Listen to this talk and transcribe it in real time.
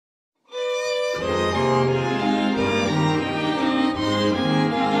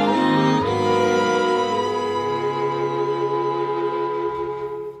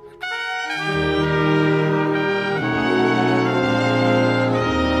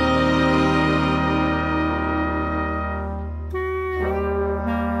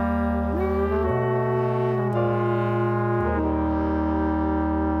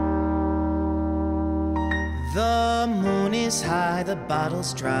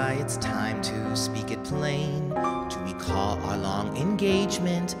bottle's dry, it's time to speak it plain. To recall our long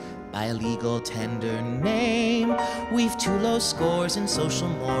engagement by a legal tender name. We've too low scores and social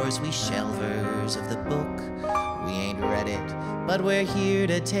mores, we shelvers of the book. We ain't read it, but we're here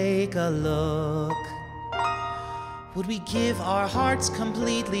to take a look. Would we give our hearts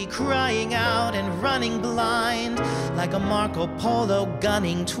completely, crying out and running blind, like a Marco Polo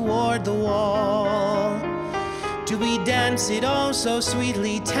gunning toward the wall? Do we dance it oh so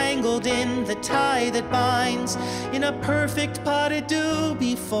sweetly, tangled in the tie that binds, in a perfect pas de deux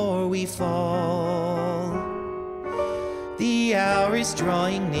before we fall? The hour is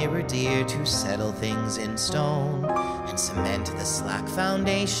drawing nearer, dear, to settle things in stone and cement the slack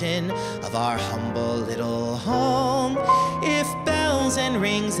foundation of our humble little home. If bells and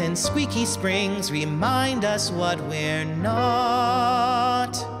rings and squeaky springs remind us what we're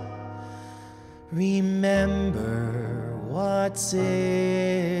not, remember what's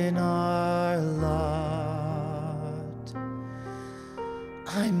in our lot.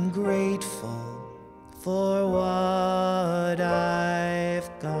 I'm grateful for what I've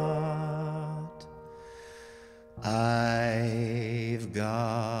got. I've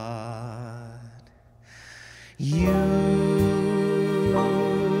got you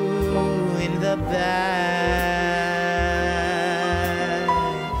in the bag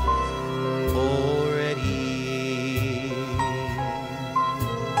already.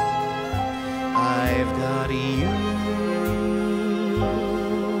 I've got you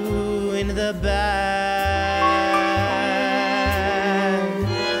in the bag.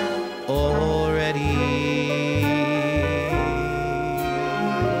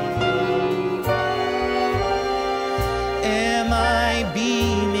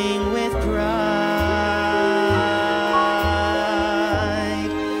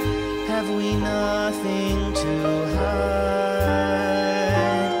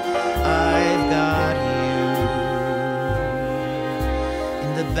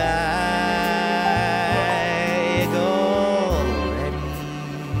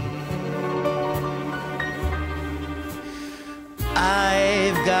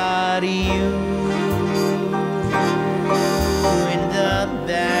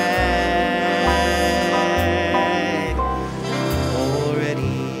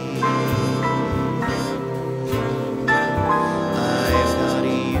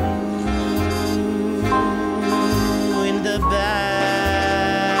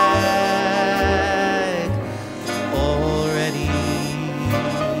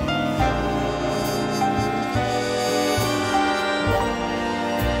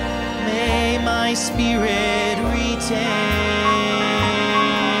 Spirit retain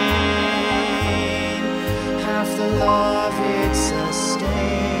half the love it sustains.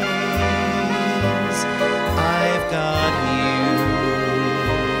 I've got you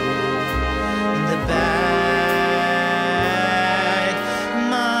in the bag.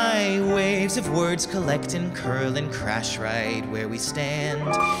 My waves of words collect and curl and crash right where we stand,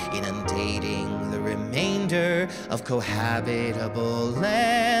 inundating the remainder of cohabitable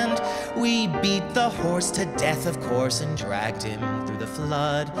land. We beat the horse to death, of course, and dragged him through the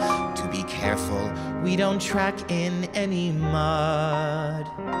flood. To be careful we don't track in any mud.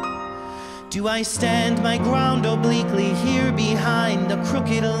 Do I stand my ground obliquely here behind a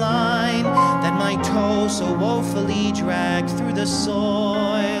crooked line that my toe so woefully dragged through the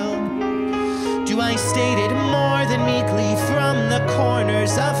soil? Do I state it more than meekly from the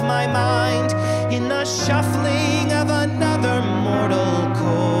corners of my mind in the shuffling of another mortal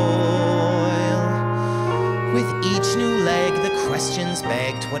coil? With each new leg the questions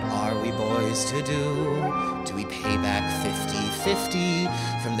begged, what are we boys to do? Do we pay back 50-50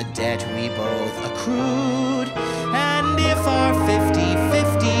 from the debt we both accrued? And if our 50